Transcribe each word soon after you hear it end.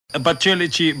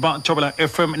Batšweletši ba Thobela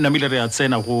FM namile re a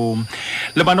tsena go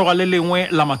lebanoga le lengwe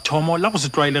la mathomo la go se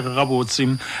tlwaelege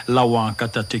gabotse la Waka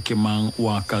tate ke mang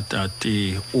Waka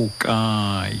tate o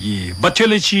kae.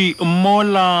 Batšweletši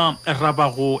mola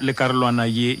rabago le karolwana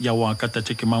ye ya Waka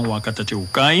tate ke mang Waka tate o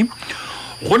kae.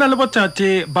 Go na le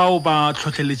botate bao ba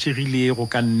tlhotlheletšegile go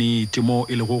ka nnete mo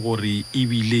e le go gore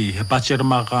ebile ba tšere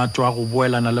magato a go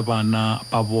boelana le bana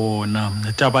ba bona.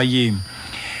 Taba ye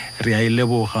re a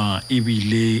leboga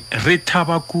ebile re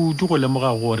thaba kudu go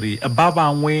lemoga gore ba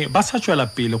bangwe ba sa tšwela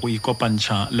pele go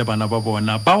ikopantšha le bana ba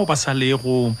bona bao ba sa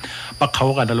lego ba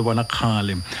kgaogana le bona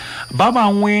kgale. Ba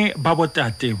bangwe ba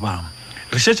botate ba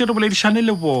re šetše re boledišane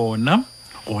le bona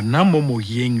gona mo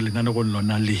moyeng lenanegong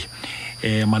lona le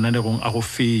mananegong a go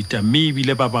feta mme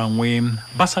ebile ba bangwe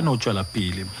ba sa no tšwela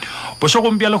pele.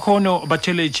 Bošegong bja lekgono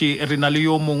batšweletši re na le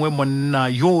yo mongwe monna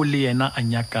yo le yena a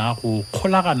nyaka go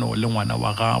kgolagano le ngwana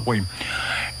wa gagwe.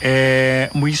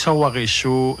 Moisa wa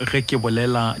gešo ge ke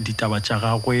bolela ditaba tša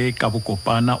gagwe ka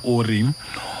bokopana o re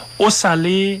e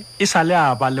sale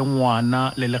a ba le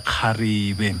ngwana le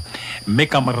lekgarebe mme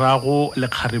ka morago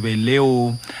lekgarebe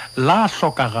leo la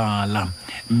hlokagala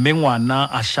mme ngwana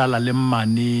a šala le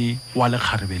mmane wa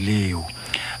lekgarebe leo.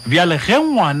 Bjale ge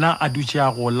ngwana a dutše a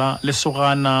gola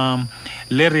lesogana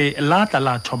le re la tla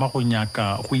la thoma go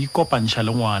nyaka go ikopantšha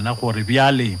le ngwana gore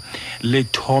bjale le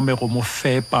thome go mo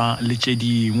fepa le tše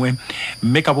dingwe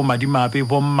mme ka bomadimabe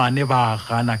bommane ba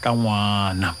gana ka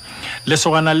ngwana.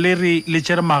 Lesogana le re le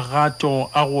tšere magato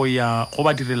a go ya go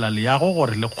ba direla leago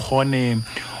gore le kgone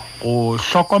go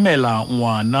hlokomela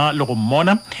ngwana le go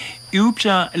mmona.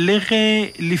 Eupša le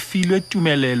ge le filwe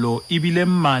tumelelo ebile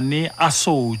mmane a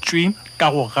sotšwe ka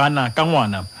go gana ka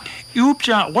ngwana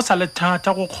eupša go sa le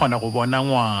thata go kgona go bona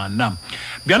ngwana.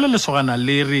 Bjalo lesogana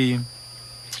le re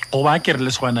go ba ke re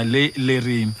lesogana le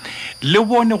re le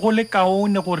bone go le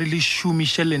kaone gore le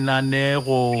šomiše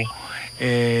lenanego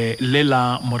le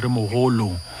la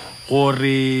moremogolo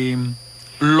gore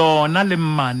lona le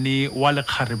mmane wa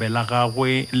lekgarebe la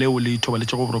gagwe leo le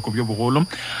ithobaletše go boroko bjo bogolo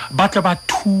ba tla ba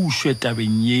thušwe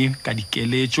tabeng ye ka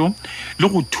dikeletšo le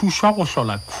go thušwa go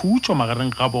hlola khutšo magareng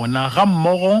ga bona ga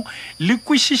mmogo le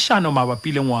kwešišano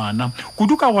mabapi le ngwana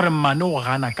kudu ka gore mmane o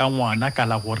gana ka ngwana ka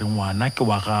la gore ngwana ke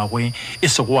wa gagwe e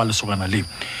sego wa lesogana le.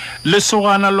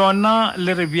 Lesogana lona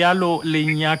le re bjalo le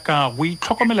nyaka go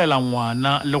itlhokomelela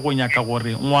ngwana le go nyaka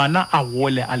gore ngwana a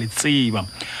gole a le tseba.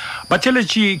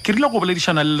 Batšweletši ke rile go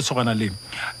boledišana le lesogana le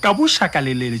ka bošaka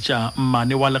le leletša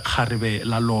mmane wa lekgarebe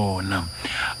la lona.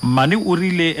 Mmane o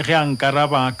rile ge a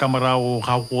nkaraba ka morago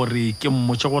ga gore ke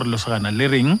mmotše gore lesogana le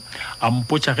reng a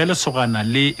mpotša ge lesogana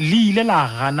le ile la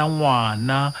gana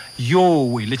ngwana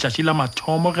yowe letšatši la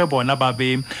mathomo ge bona ba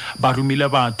be ba romile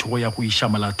batho go ya go iša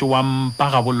molato wa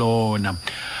mpa ga bolona.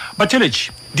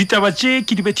 Batšweletši ditaba tše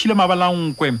ke di bethile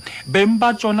mabalankwe beng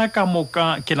ba tšona ka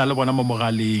moka ke na le bona mo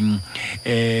mogaleng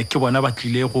ke bona ba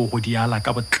tlile go diala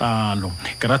ka botlalo.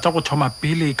 Ke rata go thoma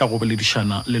pele ka go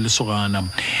boledišana le lesogana.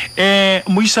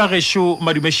 Moisa gešo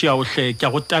madumeši a ohle ke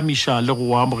a go tamiša le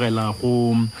go amogela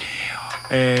go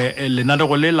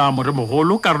lenanego le la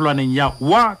moremogolo karolwaneng ya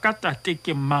Waka tate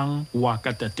ke mang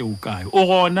Waka tate o kae. O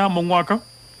gona mong wa ka?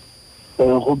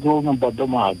 Go tsona bata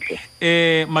matle.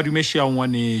 Madumeši a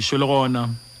ngwane šo le gona?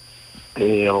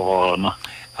 Gona.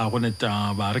 A go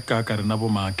neta ba re ka rena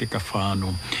bomake ka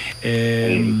fano.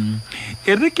 E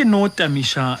re ke no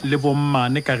tamiša le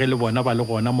bommane ka ge le bona ba le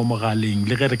gona mo mogaleng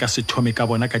le ge re ka se thome ka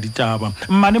bona ka ditaba.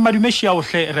 Mmane madumeši a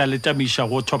ohle re a le tamiša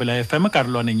go Thobela FM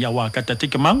karolwaneng ya Waka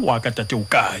tate ke mang Waka tate o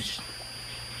kae.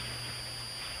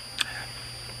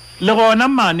 Le gona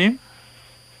mmane?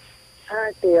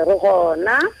 Re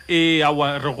gona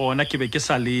awa re gona ke be ke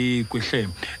sa le kwehle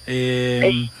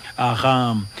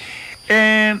aga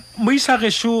moisa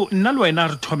gešo nna le wena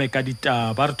re thome ka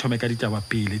ditaba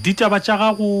pele. Ditaba tša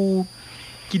gago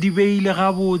ke di beile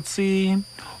gabotse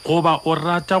goba o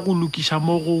rata go lokiša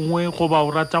mo gongwe goba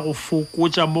o rata go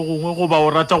fokotša mo gongwe goba o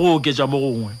rata go oketša mo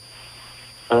gongwe?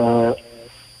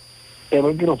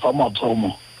 Re ke re fa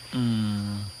mathomo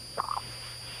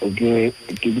ke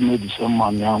dumedisa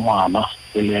mmane ya ngwana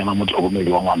e le yena motlhokomedi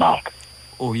wa ngwanaka.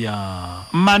 O ya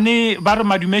mmane ba re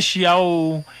madumeši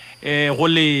ao go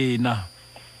lena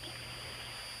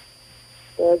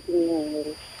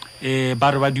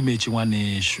ba re ba dumetše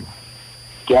ngwanešo.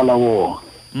 Ke a leboga.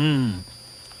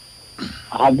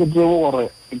 Ga ke tsebe gore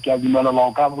ke a dumelela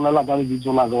go ka bolela ka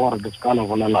lebitso la ke gore ke se ka le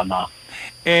bolela na.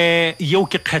 Yeo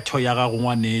ke kgetho ya gago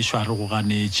ngwanešo a re go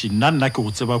ganetše nna ke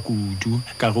go tseba kudu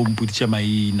ka go mpoditše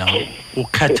maina o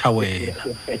kgetha wena.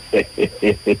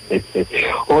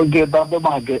 Okay tate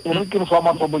make e re ke re fa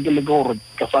mathomo ke le ke gore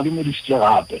ke sa dumedisitše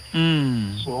gape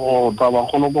so taba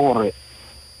kgolo ke gore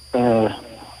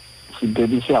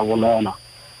Sepedi se a bolela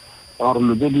or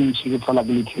lo tse dintsi ke fela ke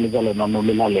lethile ka lenano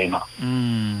le la lena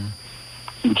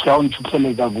ntlha o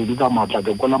ntshutele ka kudu ka matla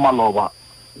ke kola maloba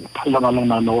phalla ba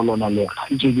lenano lona le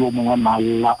gaitse di o mongwe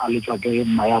nalla a le tswa ke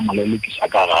maya malele ke sa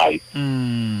ka gae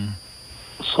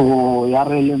so ya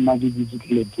re le nna di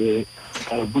ditlete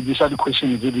ka budzisa di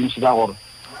question tse dintsi ka gore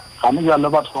ga ne le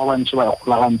batho ba bantsi ba go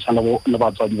la gantsa le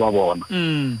batswadi ba bona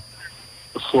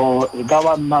so e ka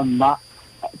ba nna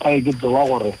ka e ke tsewa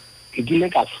gore ke dile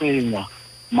ka senya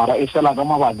mara e fela ka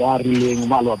mabaka a rileng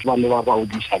ma batho ba le ba ba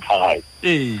odisa ka gae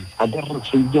a di re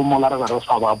tsedi mo la re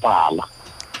sa ba pala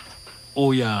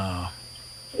ya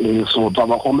so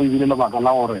taba go le bile le baka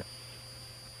la gore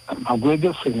a go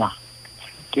ke senya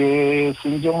ke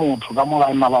sentse motho ka mola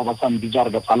ena ba ba sa mbitsa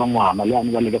re ka tsala ngwana le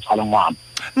ane ba le ke tsala ngwana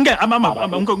nge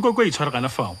go itshwara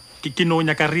kana fao ke no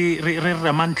nya ka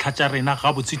re mantlha tsa rena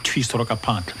ga botse twiso ro ka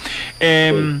phatla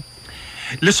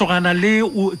le sogana le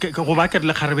go ba ke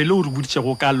le kgarebe le o re buditse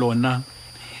go ka lona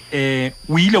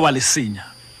o ile wa le senya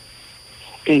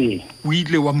o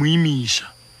ile wa moimisha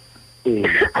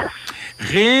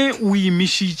ge o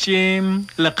imishitse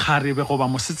le kgarebe go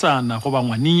ba mosetsana go ba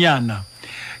ngwaninyana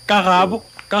ka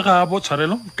gabo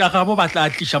tshwarelo ka gabo ba tla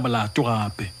tlisha molato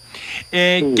gape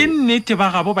ke nnete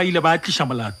ba gabo ba ile ba tlisha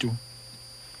molato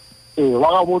wa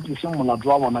gabo tlisha molato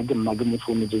wa bona ke nna ke mo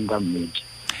founetseng ka nnete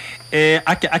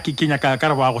a ke kenya ka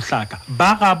re ba go hlaka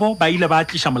ba gabo ba ile ba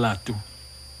tlisha molato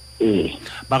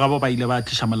ba gabo ba ile ba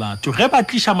tlisha molato ge ba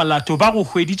tlisha molato ba go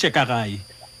hweditse ka gae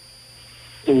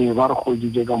ba re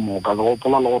hweditse ka moka go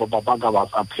pola le gore papa ka ba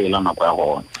sa phela nako ya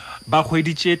gona ba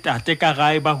hweditse tate ka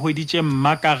gae ba hweditse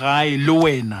mma ka gae le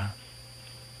wena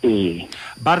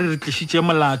ba re tlisitse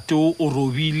molato o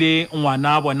robile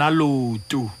ngwana bona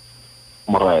loto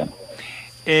morena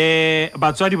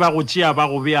batswadi ba go tšea ba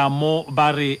go bea mo ba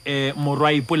re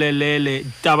morwa ipolelele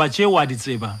taba tše wa di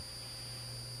tseba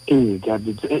ke a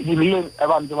di ile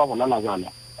ba ntse ba bolela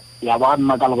jalo ya ba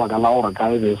nna ka lebaka la gore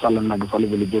ka e sa le nna ke sa le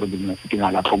bele gore ke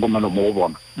nyaka tlhokomelo mo go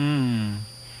bona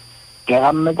ke ga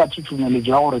nne ka tshitsumele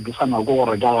ja gore ke sa nako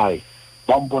gore ka gae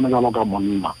ba mpone jalo ka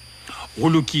monna go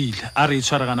lokile a re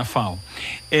itshwaregana fao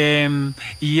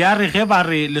ya re ge ba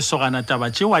re lesogana taba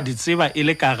tše wa di tseba e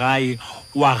le ka gae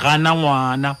wa gana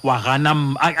ngwana wa gana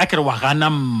a kere wa gana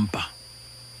mpa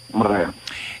morena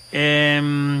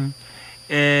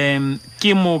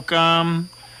ke moka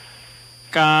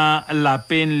ka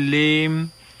lapeng le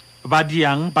ba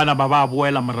diang bana ba ba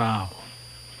boela morago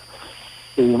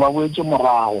ba boetse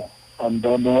morago and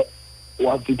then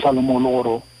wa fitla le mo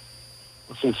loro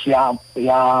se sia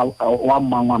ya wa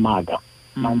mangwa maka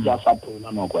manja sa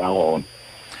phela nako ya gona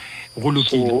go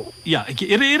lokile ya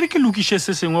e re ke lokishe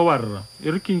se sengwe wa rra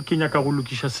e re ke nya ka go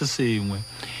lokisha se sengwe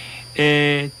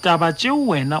taba tše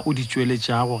wena o di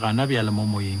tsweletša go gana bja le mo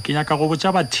moyeng ke nya ka go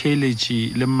botša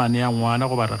batheletši le mmane ya ngwana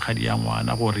go ba rakgadi ya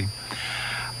ngwana gore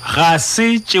ga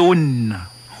se tšeo nna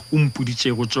o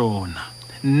mpuditšego tšona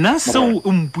nna seo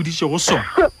o mpuditšego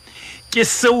sona ke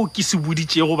seo ke se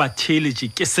buditšego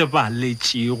batheletši ke se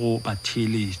baletšego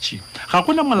batheletši ga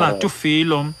gona molato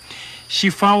felo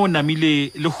Shifa o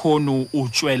namile le hono o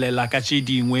tswelela ka tše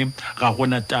dingwe ga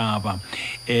gona taba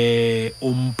o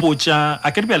mpotša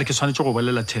a ke re bjale ke swanetše go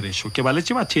bolela theresho ke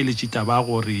baletše batheletši taba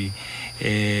gore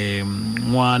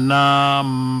ngwana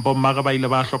bommaga ba ile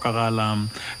ba hlokagala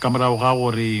ka morago ga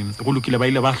gore go lokile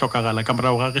ba ile ba hlokagala ka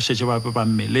morago ga ge šetše ba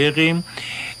mmelege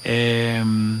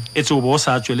etse o bo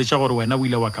sa tsweletša gore wena o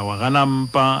ile wa ka wa gana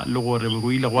mpa le gore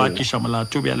go ile go akiša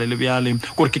molato bjale le bjale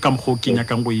gore ke ka mokgwa o ke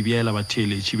nyakang go e bjela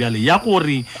batheletši bjale ya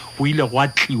gore go ile go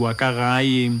atliwa ka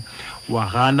gae wa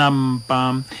gana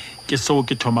mpa ke seo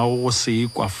ke thomago go se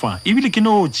kwa fa ebile ke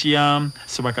no tšea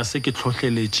sebaka se ke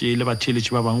tlhohleletše le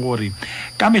batheletši ba bang gore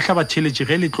ka mehla batheletši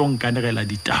ge le tlo nkanegela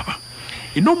ditaba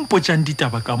e no mpotšang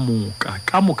ditaba ka moka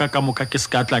ke se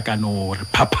ka tla ka no re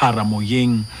phaphara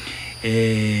moyeng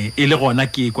e le gona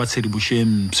ke kwa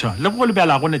tshedibušeng mpsha le go le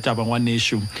bjala go netaba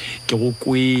ngwaneso ke go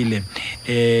kwele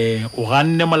o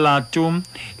ganne molato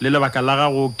le lebaka la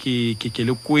gago ke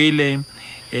le kwele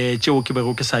tšeo ke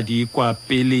bego ke sa di kwa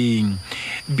peleng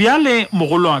bjale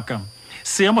mogolo wa ka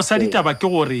seemo sa ditaba ke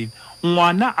gore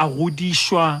ngwana a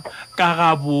godišwa ka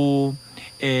gabo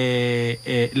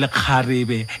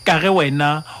lekgarebe ka ge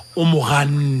wena o mo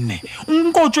ganne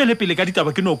nko tswele pele ka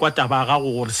ditaba ke no kwa taba ga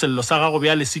go gore sello sa gago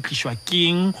bjale se tlišwa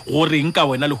keng goreng ka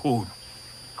wena le hono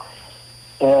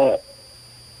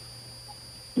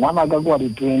ngwana ka kwa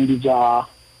di-20 tša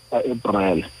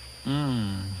April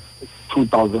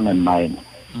 2009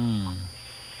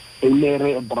 ile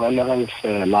re April ga e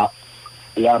fela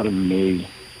ya re May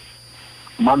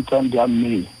month end ya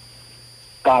May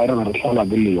ka re re hlola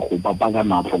ke le go papa ka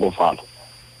na tlhokofalo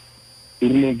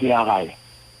ile ke ya gae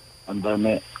and then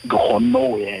ke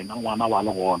gonno yena ngwana wa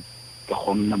le gona ke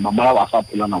gonne mama wa sa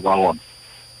phela na kwa gona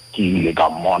ke ile ka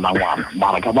mmona ngwana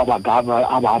mara ka ba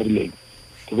a ba rileng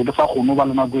ke be ke sa gono ba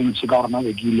le na go ntse ka rona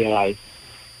ke ile gae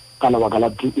ka la baka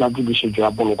la tudišetšo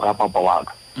ya poloko ya papa wa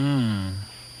ka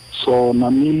so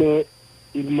namile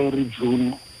ile re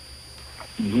June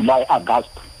July August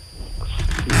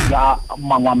ya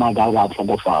mangwana ga ba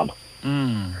tlhokofala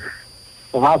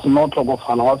ga se no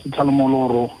tlhokofala wa fitlhela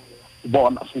moloro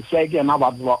bona se se ke na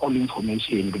ba ba all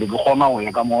information ke gona go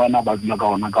ya ka mo wena ba dula ka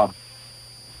ona ka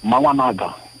mangwana ga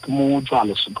ke mo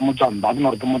tswale se ke mo tswanda ke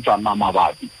no ke mo tswana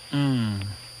mabapi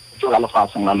tswa la fa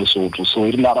sengla le sotho so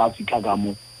ri la ra fitlha ka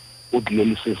mo o tlile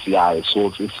le se ya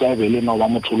so se sebele no ba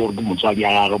motho lo re ke motswadi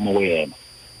ya ga mo wena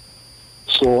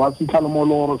so wa fitlha le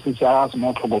moloro se ya se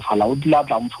mo tlhokofala o dila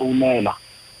tla mfounela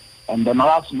and then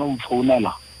a se no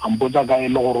mfounela ampotsa ka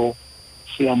ile gore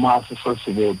se ma se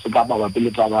se botse ka ba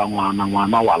pele tsa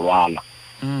ngwana wa lwala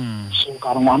so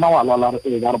ka ngwana wa lwala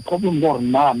e ga problem gore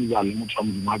na ni ya le motho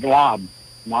mo ga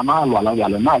ngwana wa lwala ya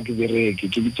le na ke bereke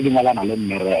ke ditselengana le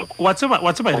mmereko wa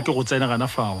tseba re ke go tsena gana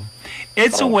fao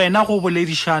etse wena go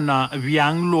boledišana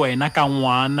bjang le wena ka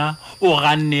ngwana o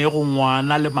ganne go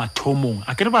ngwana le mathomong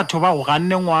a ke re batho ba go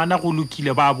ganne ngwana go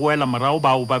lokile ba boela morago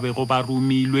bao ba bego ba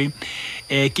rumilwe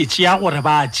ke tšea gore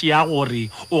ba tšea gore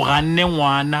o ganne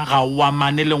ngwana ga wa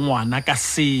mane le ngwana ka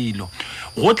selo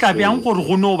go tla bjang gore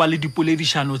go no ba le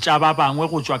dipoledišano tša ba bangwe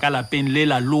go tswa ka lapeng le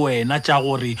la le wena tša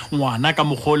gore ngwana ka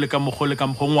mogole ka mogole ka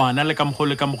mogole ngwana le ka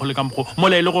mogole ka mogole ka mogole mo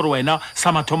le ile gore wena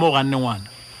sa mathomo o ganne ngwana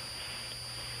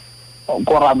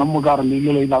korana mo ka re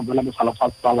le la bela ke sala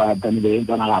fasta ba tani be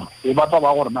tsana ga e batla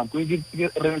ba gore na ke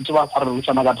re tsa ba re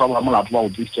tsana ka tsa molato ba o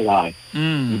tsitse gae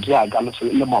ya ka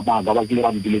le mama ga ba ke le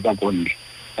ba dile ka konle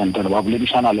and then ba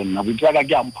boledišana le nna botsa ka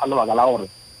ke amphalo ba ka la gore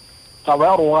tsa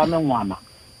ba ro ga ngwana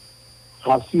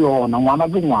ga se yona ngwana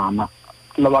ke ngwana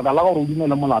le ba ka la gore o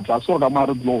dumele molato a se ka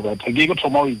mare tlo ga ke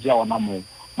thoma o itse ona mo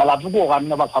molato go ga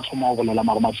nne ba sa thoma go lela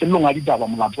mara mafelong a ditaba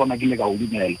molato ona ke le ka o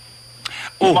dumela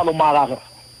o malo mara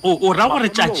o ra gore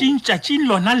tšatšing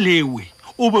lona lewe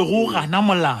o be go gana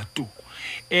molato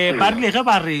ba rile ge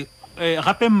ba re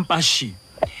gape mpaši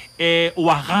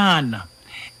wa gana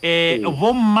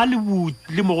bomma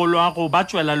le mogolo wa go ba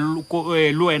tswela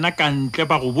le wena ka ntle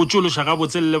ba go botsološa ga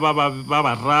botse le ba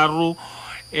bararo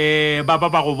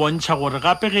ba go bontšha gore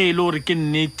gape ge e le gore ke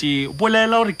nnete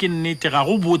bolela gore ke nnete ga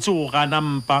go botse go gana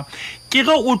mpa ke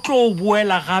ge o tlo o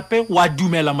boela gape wa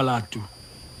dumela molato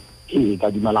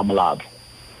ka dumela molato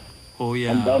oh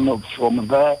yeah and then from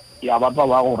there ya batla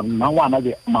ba gore nna ngwana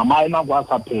ke mama ena go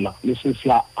sa phela le se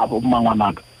sia a bo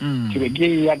mangwana ka ke be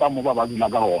ke ya ka mo ba dula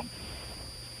ka gona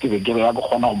ke be ke ya go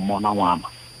gona go mona ngwana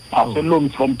a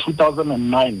felong from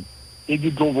 2009 e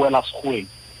di tlo boela school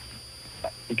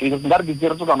ke ngare ke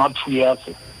tsere tsona 2 years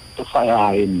to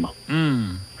fire in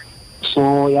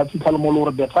so ya fitla mo lo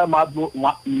re the time a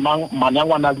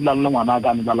manyangwana dula le ngwana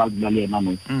ka ne ba la dula le ena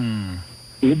no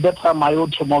e betsa mayo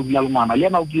thoma bula ngwana le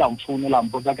na o dila mfone la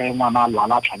mpotsa ka ngwana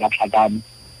lwala tlhaka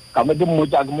ka me di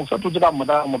mmotsa ke mo fetotse ka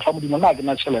motho mo di nna ke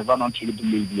na tšhelete na ntse ke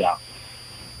lady ya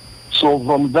so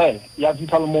from there ya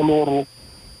fitla mo loro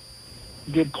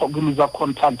ke tlhokomela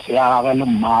contact ya ga le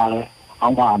mmare a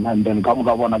ngwana and then ka mo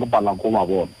ka bona ke pala go ba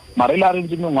bona mara ile a re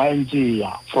ntse mengwa ntse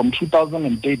ya from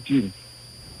 2013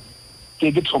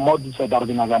 ke thoma di se dar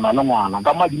dina kana le ngwana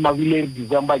ka madi mabile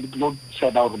December ke tlo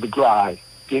se dar ke tlo ai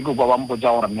ke go ba mo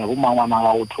ja gore ne go mangwana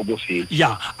ga o tlhobofetse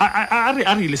ya a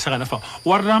re ile segana fa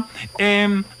warra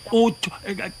o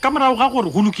kamera ga gore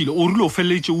go lokile o rile o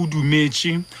feletse o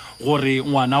dumetse gore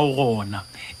ngwana o gona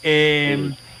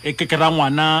ke ra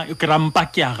ngwana ke ra mpa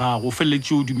ke ga go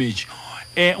feletse o dumetse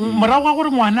morago ga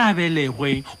gore ngwana a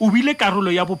belegwe o bile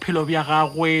karolo ya bophelo bja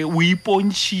gagwe o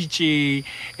ipontšhitše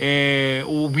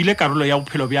o bile karolo ya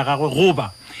bophelo bja gagwe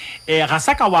goba ga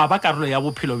sa ka wa ba karolo ya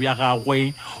bophelo bja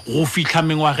gagwe go fihla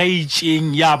mengwaga e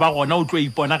itšeng ya ba gona o tlo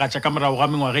ipona ga tša ka morago ga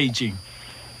mengwaga e itšeng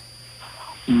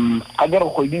a ke re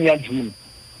kgweding ya June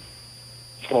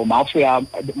from afo ya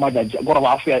majaji gore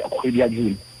ba afo ya kgwedi ya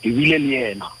June e bile le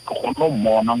yena ke gona o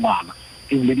mmona ngwana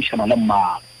e boledišana le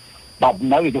mmala but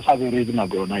now it is a very na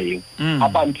gona eo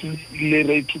up until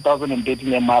le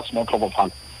 2013 ya mass mo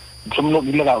tlhokofala tshomlo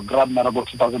ile ka grab mara go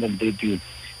 2013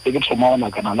 ke thoma ona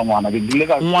kana le ngwana ke dile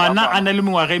ka ngwana a na le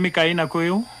mengwaga e mekae nako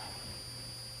eo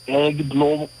ke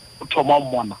dilo thoma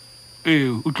mona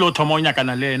o tlo thoma o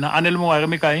nyakana le ena a na le mengwaga e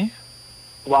mekae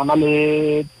bana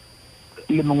le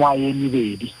mengwaga e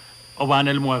mebedi o ba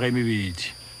na le mengwaga e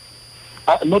mebedi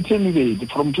not mebedi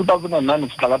from 2009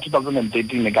 to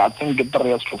 2013 I think 3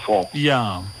 years to 4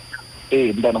 yeah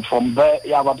then from there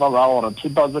ya batla ba gore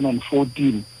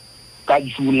 2014 ka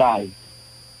July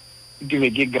ke be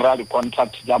ke gra di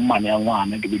contract ja mane ya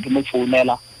ngwana ke be ke mo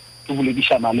founela ke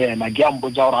boledishana le ena ke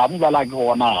ambotsa gore ga mo bala ke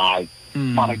gona gae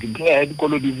mara ke tle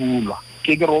dikolo di bulwa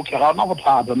ke ro ke ga na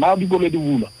bothata na dikolo di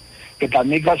bulwa ke tla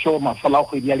make sure masala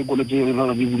go di dikolo tse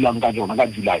re di bulang ka jona ka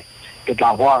July ke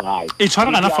tla boa gae e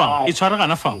tshwara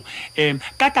gana fao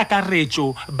ka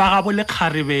kakaretso ba ga bole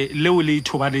kgarebe leo le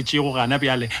ithobaletse go gana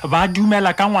bjale ba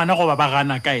dumela ka ngwana go ba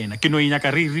gana ka ena ke no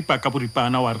inyaka re ripa ka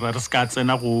boripana wa re ska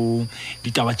tsena go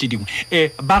ditaba tse dingwe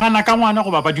ba gana ka ngwana go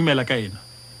ba dumela ka ena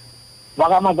ba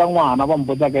gana ka ngwana ba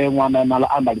mpotsa ka ngwana na la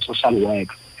under social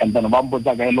work and then ba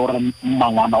mpotsa ka le gore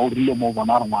mangwana o rile mo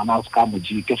bona re ngwana ska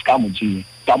moji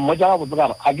ka mmoja ga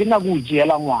botsa ga ke na go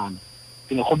jiela ngwana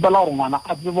ke go bela gore ngwana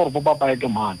a tsebe gore papa ke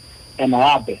man ena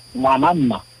gape ngwana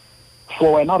nna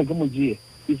for wena re ke moji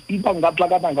ipa nga tla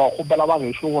ka tanga go bela ba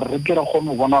ge gore re ke re go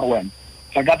mo bona re wena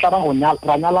ka tla go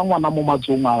nyala ngwana mo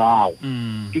matsong a gago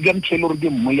ke ke ntshele gore ke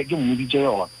mmole ke mmoditse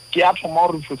yona ke a thoma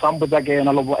gore se sambotsa ke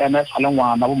ena le bo ena sa le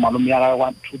ngwana bo malome ya ga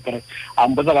 1 2 3 a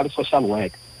mbotsa ka social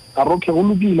work ka ro ke go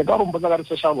lukile ka ro mbotsa ka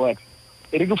social work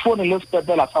re ke phone le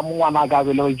sepetela sa mongwana ka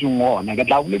be le jingona ke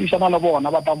tla boledishana le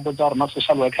bona ba tampotsa gore na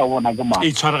social worker bona ke mang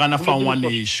e tshwaragana fa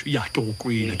ngwanesho ya ke go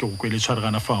kwele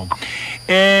tshwaragana fa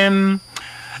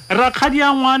ra khadi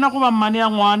ya ngwana go ba mmane ya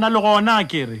ngwana le gona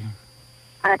ke re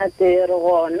a te re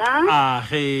gona a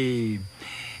ge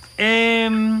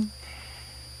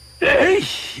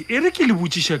e re ke le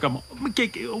botsishe ka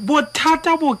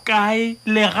bothata bo kae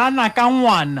le gana ka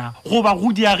ngwana go ba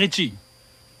go diagetseng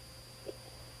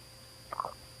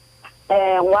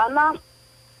ngwana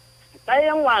ka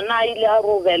ye ngwana ile a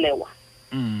robelewa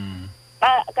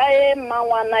ka ye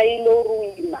ngwana ile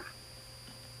ruina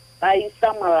ka isa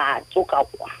molato ka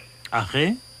kwa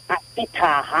age a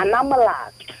pitha hana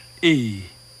molato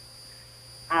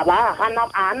aba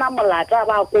hana molato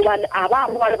aba go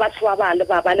ba le batho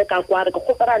ba le ka kwa re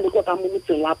go pera le go ka mo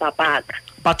motseng wa papaka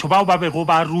batho bao ba be go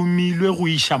ba rumilwe go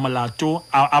isha molato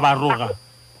a ba roga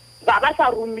ba sa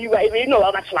rumiwa e be no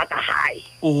ba batho ba ka hae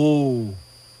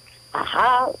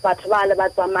aha batho ba le ba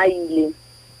tsamaile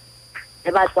e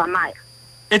ba tsamaya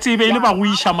e tsebe ile ba go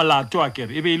isha molato a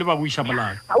kere e be ile ba go isha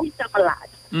molato a o isha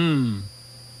molato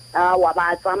wa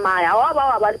ba tsamaya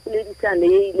wa ba le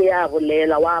poledisane ile ya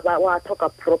bolela wa thoka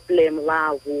problem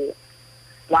wa go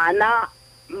ngwana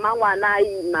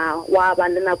wa ba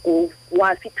le nako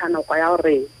wa fithana kwa ya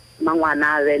gore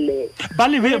mangwana bele ba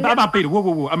le ba mapele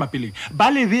a mapele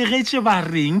ba le begetse ba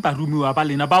reng ba rumiwa ba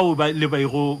lena bao ba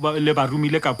le ba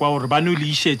rumile ka kwa gore ba no le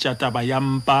ishetsa taba ya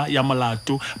mpa ya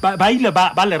molato ba ile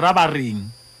ba le ra ba reng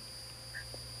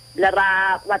le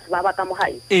ra batho ba ka mo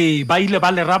hae ba ile ba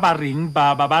le ra ba reng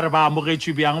ba re ba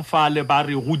amogetswe bjang fa le ba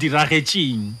re go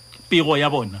diragetseng pego ya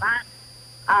bona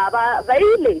ba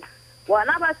ile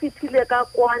bona ba fitile ka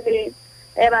kwa le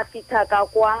ba fitha ka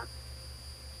kwa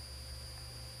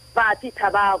ba titha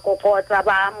ba kokotsa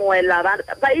ba moela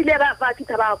ba ile ba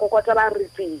titha ba kokotsa ba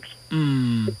ritsile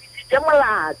ke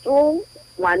molato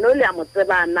ngwana le a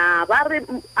motsebana ba re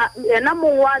ena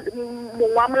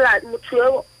mongwa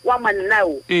motho wa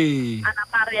mannao ana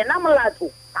ba re ena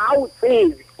molato a o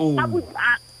tsebe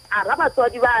a ra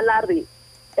batswadi ba la re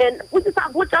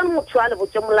botsa motho a le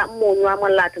botse mongwe wa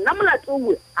molato na molato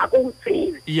o a go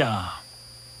tsebe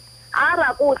a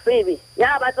ra go tsebe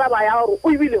ya batla ba ya gore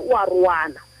o ibile o a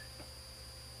roana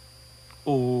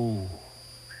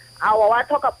awa wa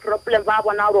thoka problem ba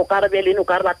bona ro ka re beleno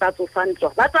ka re ba tatso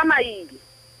fantso ba tsamaile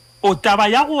o taba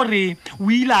ya gore o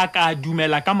ile a ka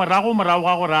dumela ka morago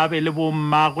ga gore a be le bo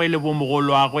mmagwe le bo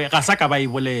mogolo wa gwe ga sa ka ba e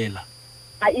bolela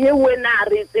a ye wena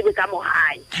re tsebe ka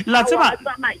mohae la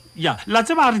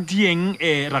tseba re dieng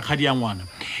rakgadi ya ngwana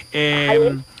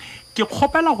ke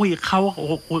kgopela go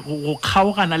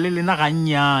kgaogana le lena ga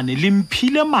nnyane le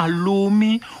mphile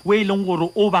malome o e leng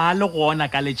gore o ba le gona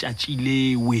ka letšatši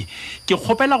lewe ke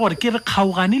kgopela gore ke re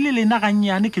kgaogane le lena ga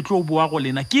nnyane ke tlo boa go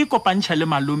lena ke kopantšha le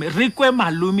malome re kwe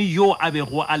malome yo a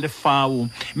bego a le fao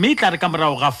mme e tla re ka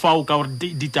morago ga fao ka gore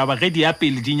ditaba ge di ya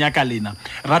pele di nyaka lena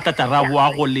ra tata ra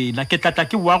boa go lena ke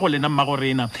tlatla ke boa go lena mmago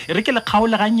rena re ke le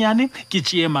kgaole ga nnyane ke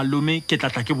tšee malome ke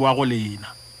tlatla ke boa go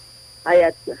lena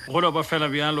go ba fela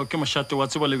bjalo ke mošate wa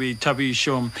tsebo le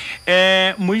boithabišo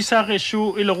moisa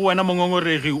gešo e le go wena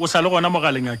mongongoregi o sa le gona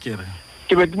mogaleng a kere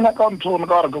ke be dina ka ntho ka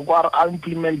gore ke kwa a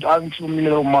implement a ntsumile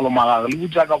go maloma ga le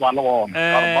butsa ka ba le gona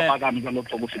ka ba ba ka nka lo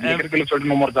tlo se ke le tsone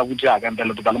nomoro tsa butsa ka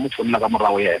ntele to ka le mo tsonna ka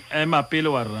morago yena mapele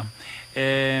wa rra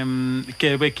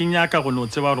ke be ke nyaka go no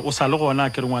tseba gore o sa le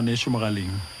gona ke re ngwane e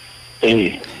mogaleng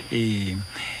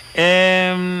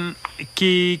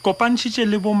ke kopantšhitše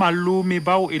le bo malome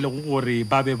bao e lego gore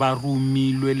ba be ba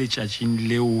romilwe letšatšing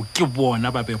leo ke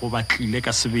bona ba bego ba tlile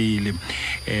ka sebele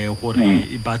gore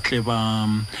ba tle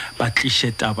ba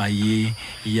tliše taba ye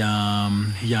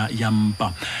ya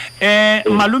mpa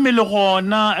malome le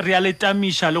gona re a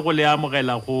letamiša le go le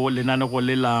amogela go lenane go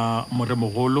le la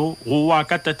moremogolo go wa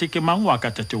ka tate ke mang wa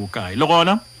ka tate o kae le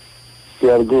gona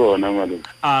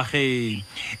age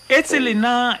etse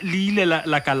lena le ile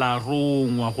la ka la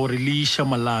rongwa gore le iša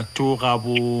molato ga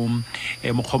bo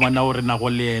mokgomana o rena go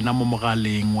le ena mo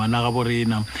mogaleng ngwana ga bo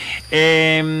rena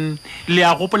le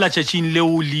a gopola tšatšing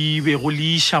leo le be go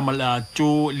le iša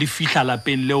molato le fihla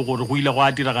lapeng leo gore go ile go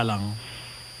a diragalang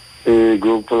re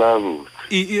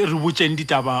botseng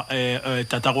ditaba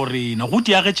tata go rena go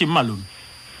diagetšeng malome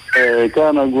ka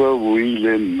nako bo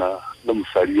ile nna le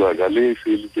mosadi wa ka le se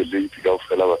le lenti ka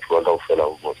ofela batho ba ka ofela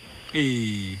go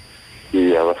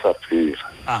ya ba sa phela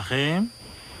age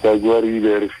ka gwa ri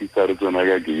le re fita re tsona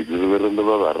ka ke re re le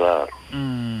ba bararo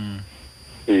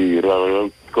ra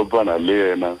kopana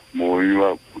le ena mo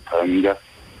wa kutanga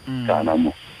kana mo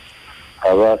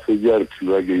aba se jar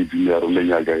tliwa ke dinga re le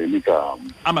nyaga e ka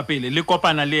ama pele le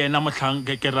kopana le ena motlhang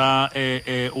ke ra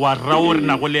wa rawo re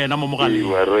na go le ena mo mogaleng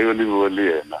wa rawo le bo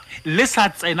le ena le sa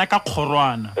tsena ka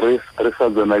kgorwana re sa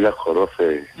tsena ka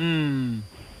kgorofe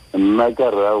nna ka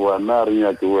ra wa na re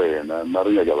nya ke wena na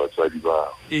re nya ka batswadi ba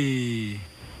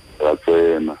ra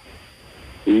tsena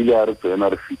ile a re tsena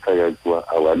re fita ya kwa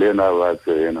a wa le na ba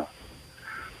tsena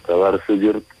ka ba re se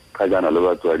dir ka jana le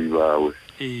batswadi ba we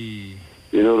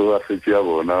ile re ba se tšea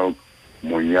bona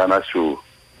monyana sho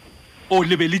o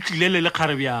le be le tlile le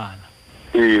kgarebyana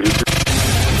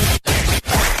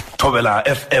Thobela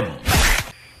FM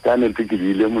ka ne ke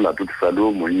ile molato ke sa le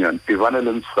o monyana e bana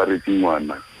le ntshwaretse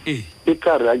ngwana e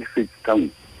ka re a ke se tang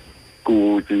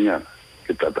go tsinyana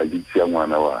ke tata ke tsia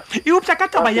ngwana wa e upša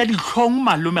ka taba ya ditlhong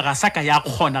malome ga sa ka ya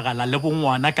kgonagala le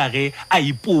bongwana ka ge a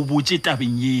ipobotse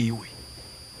tabeng yewe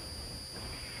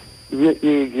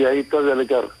ya itabele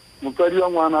ka re motswadi wa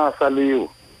ngwana a sa leo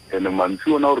ene mantsi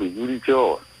ona o re buditse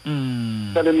ona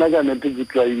ka le nna ka nete ke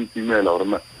tla intimela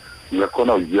gore le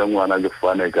kgona go dia ngwana ke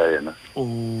fane ka ena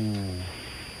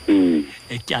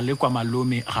ke a le kwa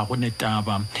malome ga go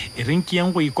netaba e reng ke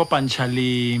yang go ikopantšha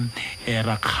le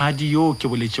rakgadi yo ke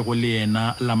boletše go le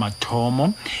ena la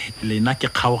mathomo lena ke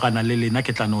kgaogana le lena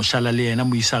ke tla no šala le ena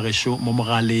mo isagesho mo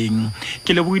mogaleng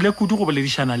ke le buile kudu go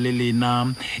boledišana le lena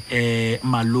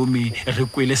malome re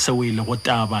kwele seo e le go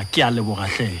taba ke a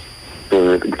lebogatlhe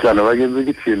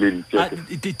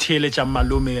theeletša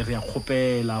malome re a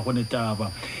kgopela go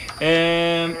netaba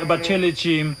ba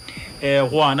theeletše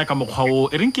go ana ka mokgwa o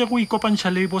e reng ke go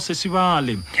ikopantšha le bo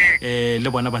sesibale le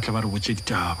bona ba tla ba re botse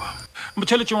ditaba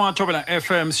motheletšong wa Thobela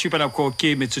FM Superako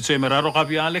ke metsotso e meraro ga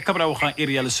bjale ka borago ga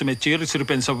iri ya lesometšee re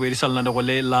seripeng sa bobedi sa lenane go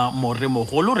le la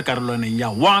moremogolo re karolwaneng ya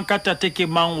wa ka tate ke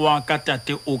mang wa ka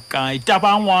tate o kae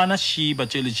taba ngwana shi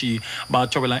batšeletši ba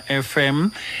Thobela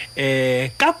FM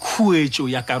ka khuetšo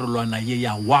ya karolwana ye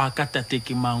ya wa ka tate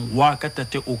ke mang wa ka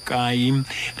tate o kae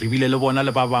re bile le bona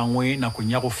le ba bangwe nakong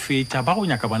ya go feta ba go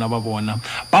nyaka bana ba bona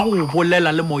ba go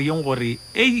bolela le moyeng gore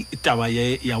taba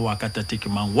ye ya wa ka tate ke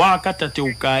mang wa ka tate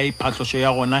o kae phatlošo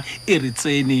ya gona e re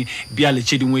tsene bjale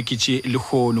tše dingwe ke tše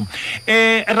lekgono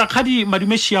rakgadi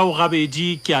madumeši ao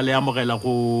gabedi ke a le amogela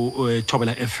go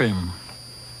Thobela FM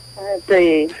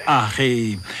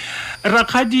age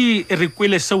rakgadi re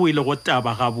kwele seo e le go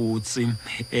taba gabotse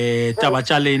taba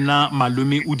tša lena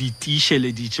malome o di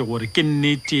tiišeleditše gore ke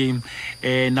nnete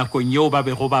nakong yeo ba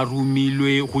bego ba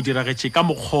rumilwe go diragetše ka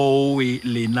mokgwa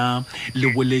lena le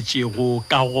boletšego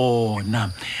ka gona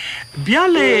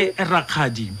bjale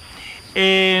rakgadi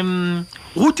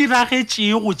go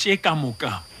diragetše go tše ka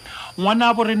moka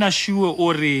ngwana bo rena šiwe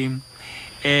o re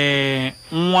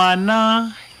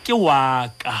ngwana ke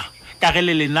waka ka ge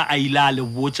le lena a ile a le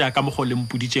botša ka mokgwa le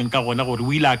mpoditšeng ka gona gore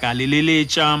o ile a ka le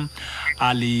leletša a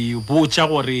le botša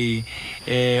gore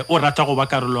o rata go ba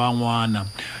karolo ya ngwana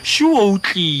šiwe o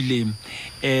tlile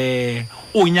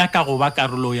o nyaka go ba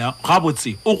karolo ya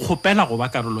gabotse o kgopela go ba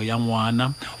karolo ya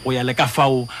ngwana go ya le ka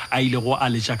fao a ile go a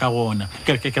letša ka gona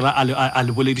ke ra a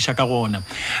le bolediša ka gona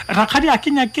rakgadi a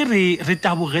ke nyake re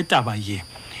taboge taba ye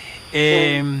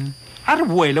a re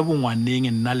boele bongwaneng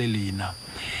nna le lena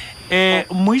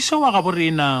moiso wa ga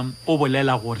borena o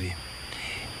bolela gore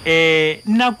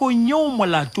nakong yeo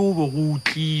molato o be go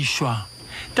utlišwa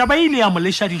taba ile ya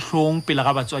moleša dihlong pele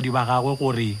ga batswadi ba gagwe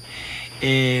gore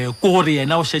ko gore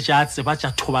yena o šetše a tseba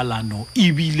tša thobalano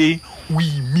ebile o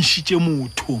imišitše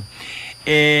motho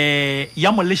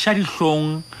ya moleša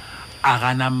dihlong a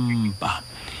gana mpa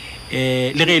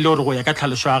le ge ile gore go ya ka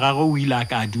tlhaloso ya gagwe o ile a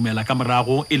ka dumela ka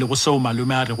morago e le go seo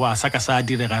malome a re go a sa ka sa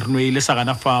direga re no ile sa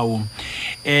gana fao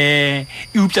e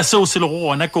upša seo se le go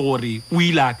gona ke gore o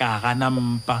ile a ka gana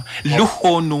mpa le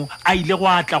gono a ile go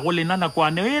atla go lena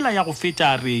nakwane ela ya go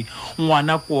feta re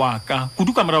ngwana kwaka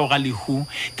kudu ka morago ga lehu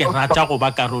ke rata go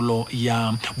ba karolo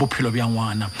ya bophelo bja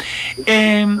ngwana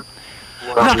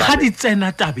ra ga di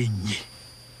tsena tabeng ye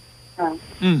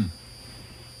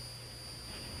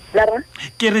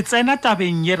ke re tsena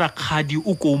tabeng ye rakgadi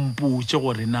o kompotse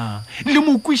gore na le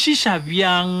mo kwešiša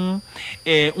bjang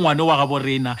ngwane wa ga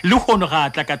borena le gono ga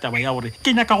atla ka taba ya gore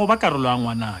ke nyaka go ba karolo ya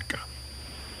ngwanaka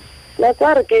la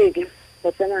tsare ke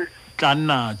tsena tla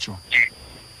nnatšo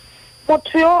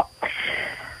motho yo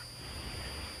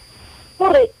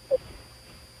gore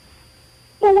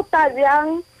o ta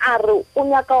bjang a re o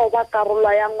nyaka go ba karolo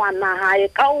ya ngwana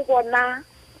hae ka o bona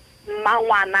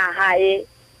mmangwana hae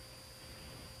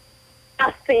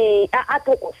a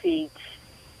tlhokofetse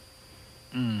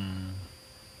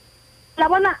la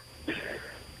bona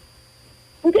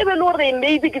nke be le gore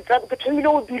maybe ke thomile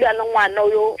go dula le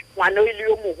ngwana e le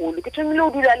yo mogolo ke thomile go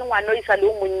dula le ngwana o isa le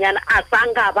o monnyana a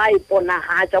sanka ba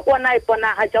iponagatša kona a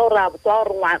iponagatša gore a botswa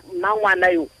gore mmangwana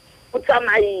yo o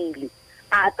tsamaile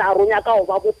a tla ronya ka go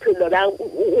ba bophelo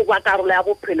o ba karolo ya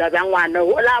bophelo bja ngwana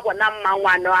o la bona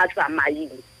mmangwana a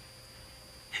tsamaile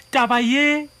taba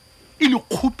ye e le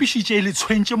kgopišitše e le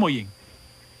tshwentše moyeng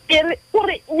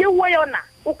gore yewo yona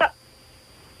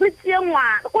re tšee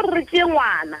ngwana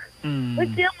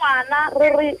re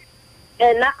re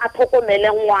ena a tlhokomele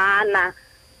ngwana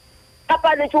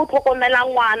kapa letse o tlhokomela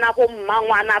ngwana go mma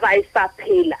ngwana ba e sa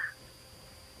phela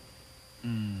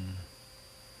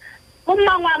go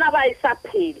mma ngwana ba e sa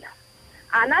phela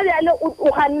ana bjale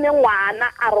o ganne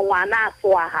ngwana a re ngwana a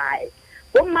sewa gae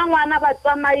go mma ngwana ba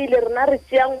tsamaile rena re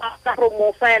tšea ngwana re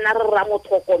mo fa ena re ra mo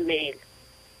tlhokomela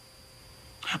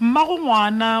mmago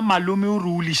ngwana malome o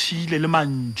re o lešile le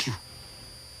mantšu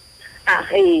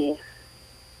age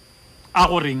a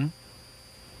goreng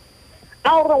a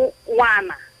gore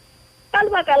ngwana ka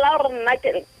lebaka la gore nna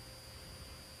ke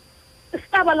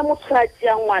sa ba le motho a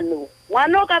tšea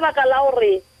ngwana o ka baka la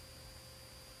gore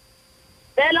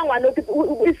fela ngwana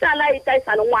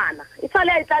e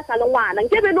sala e tla le ngwana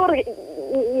nke be le gore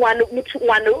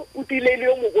ngwana o tilele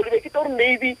yo mogolo be ke tlo gore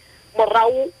maybe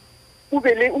morao o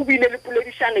bile le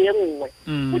poledišano ye nngwe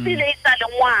o tile e sa le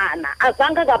ngwana a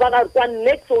sanka ka baka kwa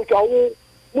next o tšwa o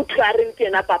motho a reng ke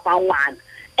ena papa ngwana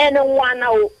ene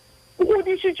ngwana o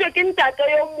godišitšwe ke ntate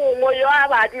yo mongwe yo a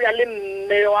ba dula le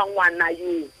mme wa ngwana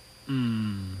yo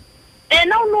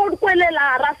ena o no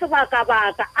kwelela ra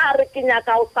sebaka-baka a re ke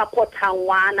nyaka o support-a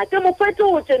ngwana ke mo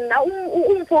fetotše nna o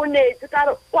mfounetse ka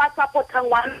re wa support-a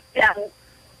ngwana bjang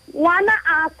ngwana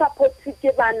a support-e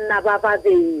ke banna ba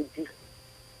babedi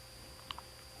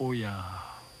oya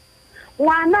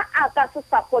ngwana a ka se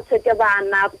support-e ke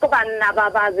banna ba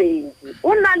babedi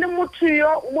o na le motho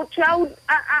a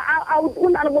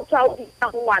o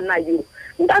disang ngwana yo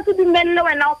nka se dumelele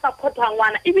wena o support-a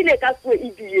ngwana ebile ka sewe e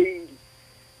dieile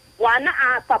ngwana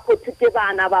a support ke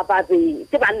banna ba babedi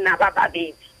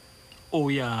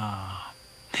oya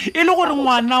e le gore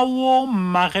ngwana wo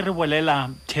mmage re bolela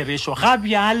Thereso ga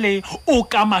bjale o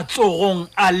ka matsogong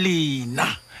a lena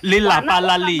le lapa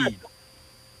la lena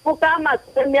o ka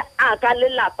matsogong a ka le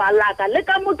lapa la ka le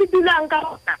ka mo ke dulang ka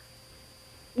gona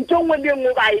ntho ngwe le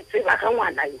ngwe ba e tseba ga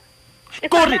ngwana yo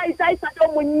kore e sa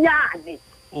tlo monnyane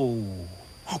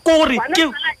kore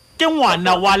ke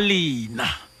ngwana wa lena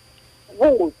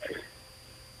botse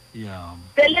ya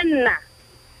pele nna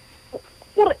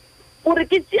ore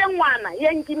ke tšee ngwana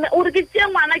ore ke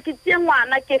tšee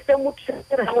ngwana ke fe motho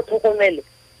re mo tlhokomele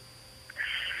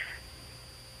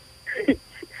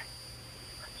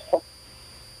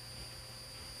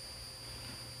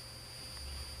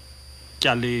ke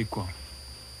a lekwa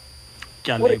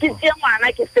ore ke tšee ngwana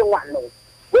ke fe ngwanong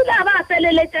Kuda ba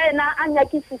feleletse ena a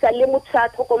nyakisisa le motho a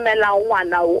tlhokomelang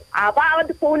ngwana o a ba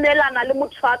founelana le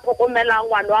motho a tlhokomelang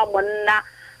ngwana wa monna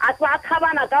a tsa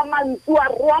khabana ka mantsu a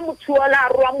roa motho ola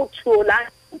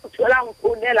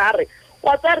mfounela re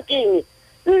wa tsare keng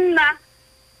nna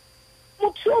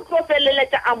motho o tlo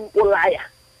feleletse a mpolaya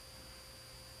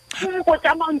go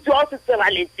tsa mantsu a se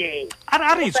tsebaletseng a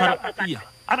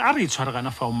re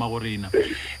itshwaragana fa o magorena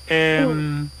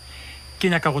ke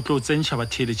nyaka go tlo tsentšha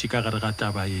batheeletše ka gare ga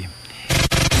taba ye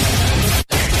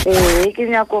ke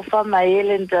nyako fa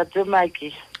maele ntate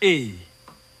Maki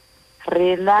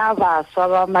rena baswa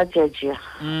ba matšatši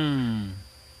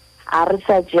a re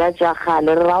sa tšea tša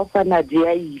kgale re ra o sana di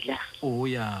a ila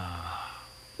oya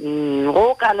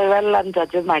go ka lebelela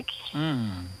ntate Maki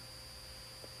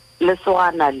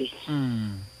lesogana le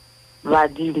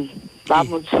badimo ba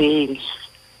motshweng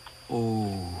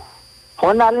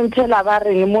go na le nthela ba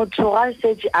reng motho ga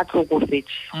setse a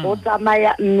tlhokofetse go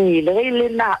tsamaya mmele ge le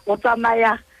na go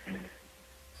tsamaya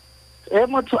ge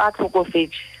motho a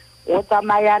tlhokofetse o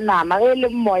tsamaya nama ge le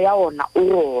moya ona o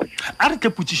rona a re tle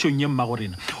putsishong ye mma go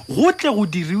rena go tle go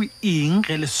diriwe eng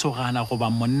ge le sogana go ba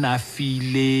monna a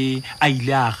file a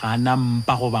ile a gana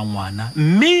mpa go ba ngwana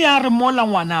mme ya re mola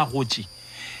ngwana a gotse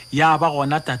ya ba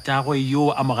gona tatagwe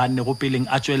yo a moganne go peleng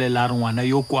a tswelela re ngwana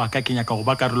yo kwa ka kenya ka go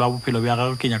ba karolo ya bophelo bja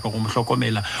gagwe kenya ka go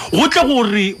mohlokomela go tle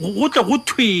gore go tle go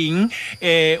tweng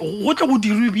go tle go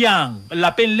dirwe bjang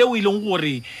lapeng le o ileng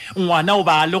gore ngwana o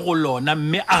ba le go lona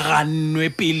mme a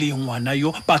gannwe pele ngwana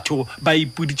yo batho ba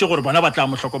ipuditse gore bona ba tla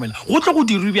mohlokomela go tle go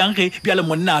dirwe bjang ge bja le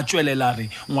monna a tswelela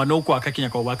re ngwana o kwa ka kenya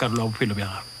ka go ba karolo ya bophelo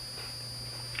bja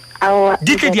gagwe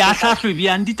di tle di a hlahlwe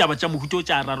bjang ditaba tša mohuto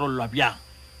tša rarollwa bjang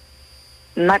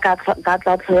nna ka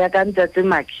tlatlo ya ka ntsetse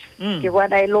maki ke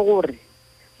bona ile gore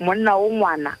monna o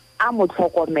ngwana a mo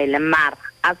tlhokomele mara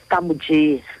a ska mo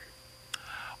tšea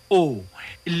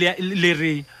le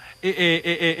re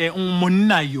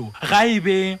monna yo ga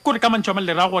ebe kore ka mantšho a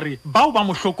le ra gore bao ba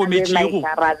mo hlokometšego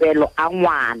a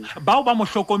ngwana bao ba mo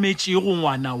hlokometšego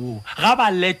ngwana wo ga ba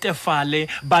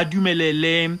letefale ba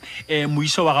dumelele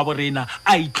moiso wa ga borena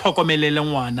a itlhokomelele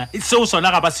ngwana seo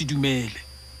sona ga ba se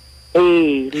dumele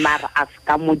mara a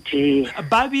ska motse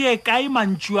ba bie kae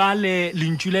mantšuale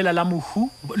lentšulela la mohu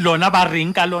lona ba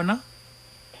reng ka lona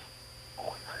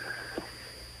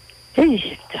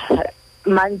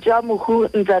mantšwa mohu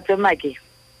ntsatse make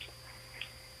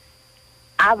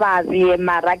a ba bie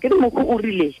mara ke mohu o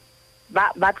rile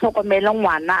ba tlhokomele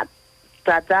ngwana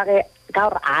tatsage ka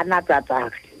gore a na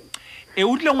tatsage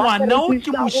o rile ngwana o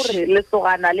ke gore le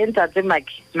sogana le ntsatse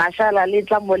make mashala le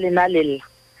tla mo lena lela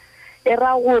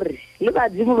era gore le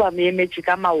badimo ba meemetše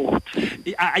ka maoto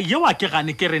yeo a ke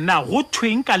gane ke re na go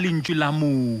thweng ka lentšu la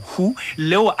mohu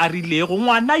leo a rilego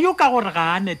ngwana yo ka gore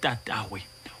ga ane tatagwe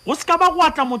go se ka ba go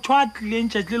atla motho a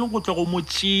tlileng tšatši le leng go tle go mo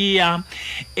tšea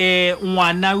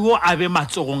ngwana yo a be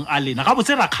matsogong a lena ga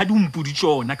botse rakgadi o mpoditše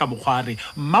ona ka mokgwa re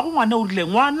mmago ngwana o rile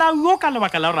ngwana yo ka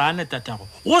lebaka la gore a ane tatagwe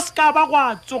go se ka ba go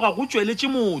a tsoga go tšweletše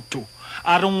motho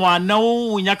a re ngwana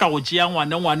o nyaka go tšea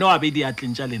ngwana o a be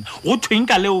diatleng tša lena go thweng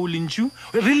ka leo lentšu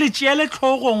re le tšeele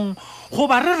tlhogong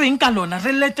goba re reng ka lona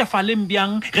re letefaleng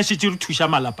bjang ge šetse re thuša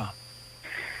malapa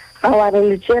awa re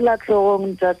le tšeela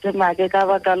tlhogong tate make ka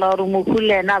baka la gore mohu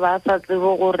le ena ba sa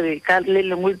tsebo gore ka le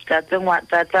lengwe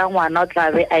tata ngwana o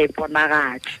tlabe a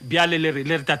iponagatša bjale le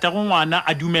re tatago ngwana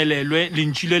a dumelelwe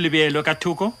lentšu le lebeelwe ka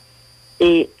thoko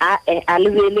a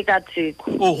lebele ka theko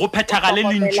go phethagale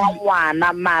lentšu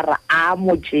ngwana mara a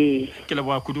motse ke le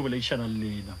boa kudu boleišana le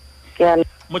lena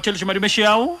motšhelešo madumešo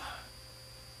yao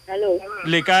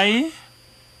le kae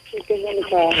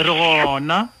re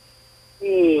gona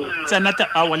tsena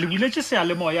awa le buletše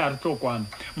sealemoya a re tlo kwana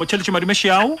motšhelešo madumešo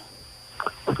yao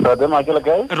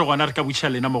re gona re ka botšha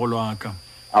lena mogolo wa ka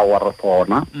awa re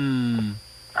gona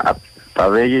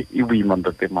tabe e boima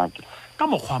ntatemake ka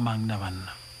mokgwa mang na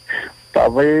banna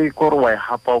tabe kore wa e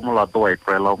hapa o molato wa e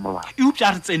tloela o molato e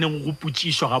upša re tseneng go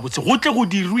putsišwa gabotse go tle go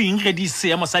dirweng ge di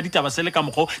seemo sa ditaba se le ka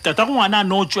mokgwa tatago ngwana a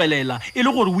ne o tswelela e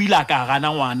le gore o ile a ka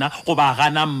gana ngwana goba a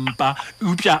gana mpa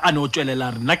upša a ne o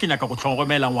tswelela rena ke nyaka go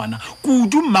tlhogomela ngwana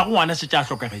kudu mmago ngwana se tša a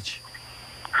hlokagetše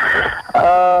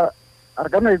re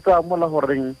ka no etsa mola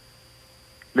goreng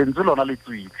lentswe lona le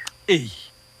tswile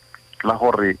la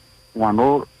gore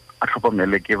ngwana a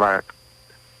tlhokomele ke ba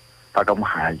ka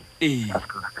mogae a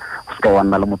ska wa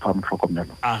nna le motho a mo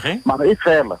tlhokomelo mara e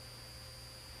fela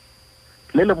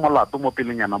le le molato mo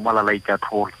pelenyana mola la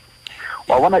ikatlhola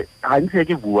wa bona gantsi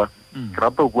ke bua ke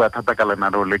rata go bua thata ka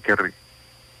lenaneo le ke re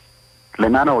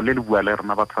lenaneo le le bua le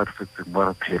rena batho ba re fetseng mo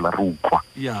re phela re utlwa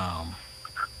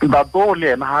ntato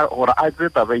le ena gore a tse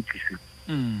taba e tliseng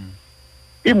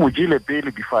e mo jile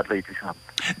pele before a tla e tlisang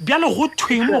bjale go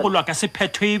thweng mo go lwa ka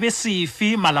sephetho e be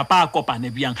sefe malapa a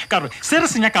kopane bjang ka gore se re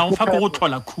se nyakang fa ko go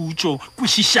tlhola khutso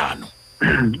kwešišano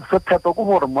sephetho ke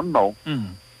gore monnao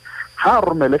ga a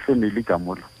romele family ka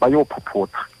mola ba yo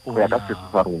phophotha go ya ka setso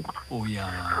sa rona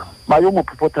ba yo mo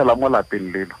phophothela mo lapeng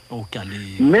lela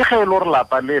mme ge e le gore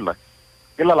lapa lela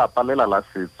ke lelapa lela la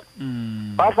setso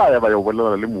ba tla ya ba yo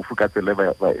bolela le mofu ka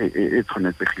tsela e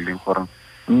tshwanetsegileng gore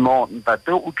no ntate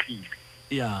o tlile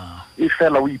e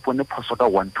fela o ipone phoso ka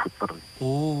 1 2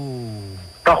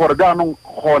 3 ka gore jaanong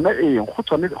gone go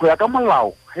tshwanetse go ya ka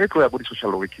molao ge e tlo ya ko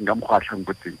di-social working ka mokgwa a tlhang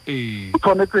ko teng o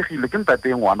tshwanetsegile ke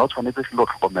ntate ngwana o tshwanetsegile o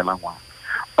tlhokomela ngwana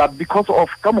but because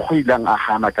of ka mokgwa ilang a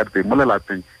gana ka teng mo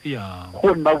lelapeng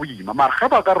go nna boima mara ge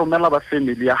ba ka romela ba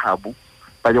family ya gabo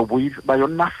ba yo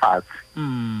nna fatshe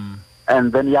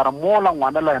and then ya re mola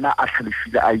ngwana le yena a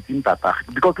tlhalefile a itseng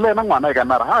tatagwe because le yena ngwana e ka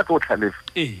nna re ha tlo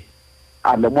tlhalefe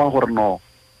a lemoa gore no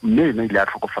mme ene ile a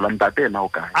tlhokofala ntate ena o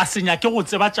kae a senya ke go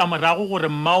tseba tša morago gore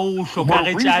mma o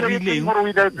hlokagetse a rileng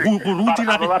gore o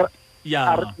dira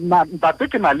ya ntate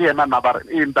ke na le yena na ba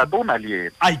re ntate o na le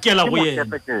yena a ikela go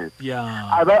yena ya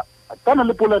a ba kana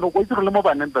le polelo go itse le mo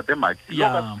baneng ntate maki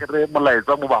ya ke re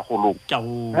molaetsa mo bagolong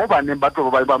mo baneng ba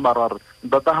tlo ba marare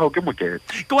ntate ha o ke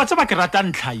mokete ke wa tseba ke rata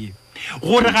ntlha ye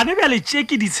gore gane bja le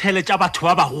tšeke ditshele tša batho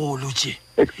ba bagolo tše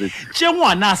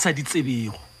ngwana a sa di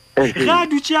tsebego ga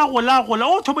dutse a gola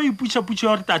o thoba iputša-putša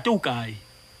gore tate o kae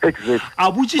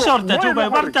a botšiša gore tate o kae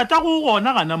ba re tata go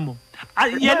gona gana mo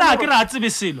yena a ke re a tsebe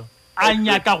selo a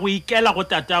nyaka go ikela go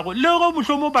tatago le go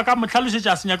mohlomong ba ka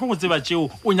motlhalošetša a se nyake go tseba tšeo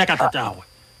o nyaka tatagwe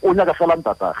o nyaka fela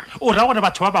ntatagwe o ra gore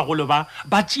batho ba bagolo ba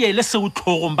tšeele seo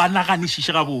tlhogong ba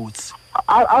naganišiše gabotse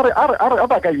a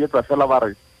ba ka etsa fela ba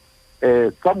re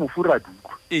tsa mofura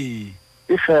duko e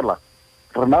fela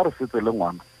rena re setse le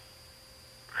ngwana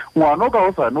o ka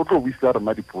o sane o tlo buisa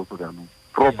rena dipotso jaanong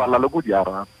ro pala le go di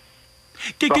araba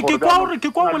ke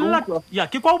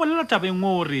kwa o bolela tabeng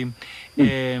gore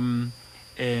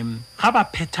ga ba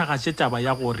phethagatše taba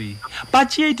ya gore ba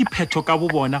tšee diphetho ka bo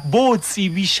bona bo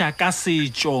tsebiša ka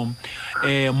setšo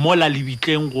mola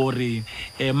lebitleng gore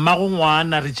mmago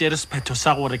ngwana re tšere sephetho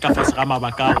sa gore ka fase ga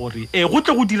mabaka a gore go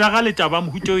tle go diragale taba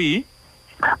mohuto e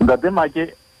ntate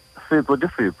make setso ke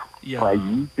setso ra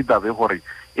itse tabe gore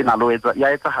e na le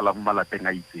ya etsagala mo malapeng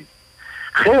a itseng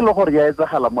ge e le gore ya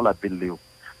etsagala mo lapeng leo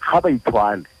ga ba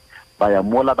ithwale ba ya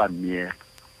mola ba mmiela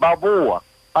ba boa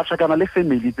ba shakana le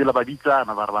family tsela ba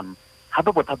bitsana ba re bana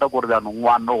gape bothata gore jaanong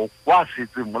ngwana wa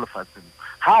setseng mo lefatsheng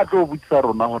ga a tlo botsisa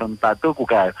rona gore ntate ko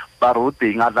kae ba re o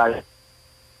teng a tla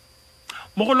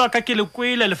mogolo ka ke le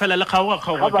kwele le fela le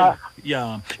kgaoga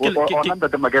ya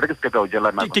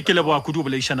ke le boa kudu o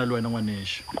bolaišana le wena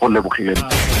ngwaneša go lebogile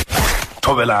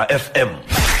Thobela FM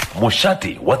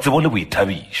mošate wa tsebo le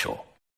boithabišo.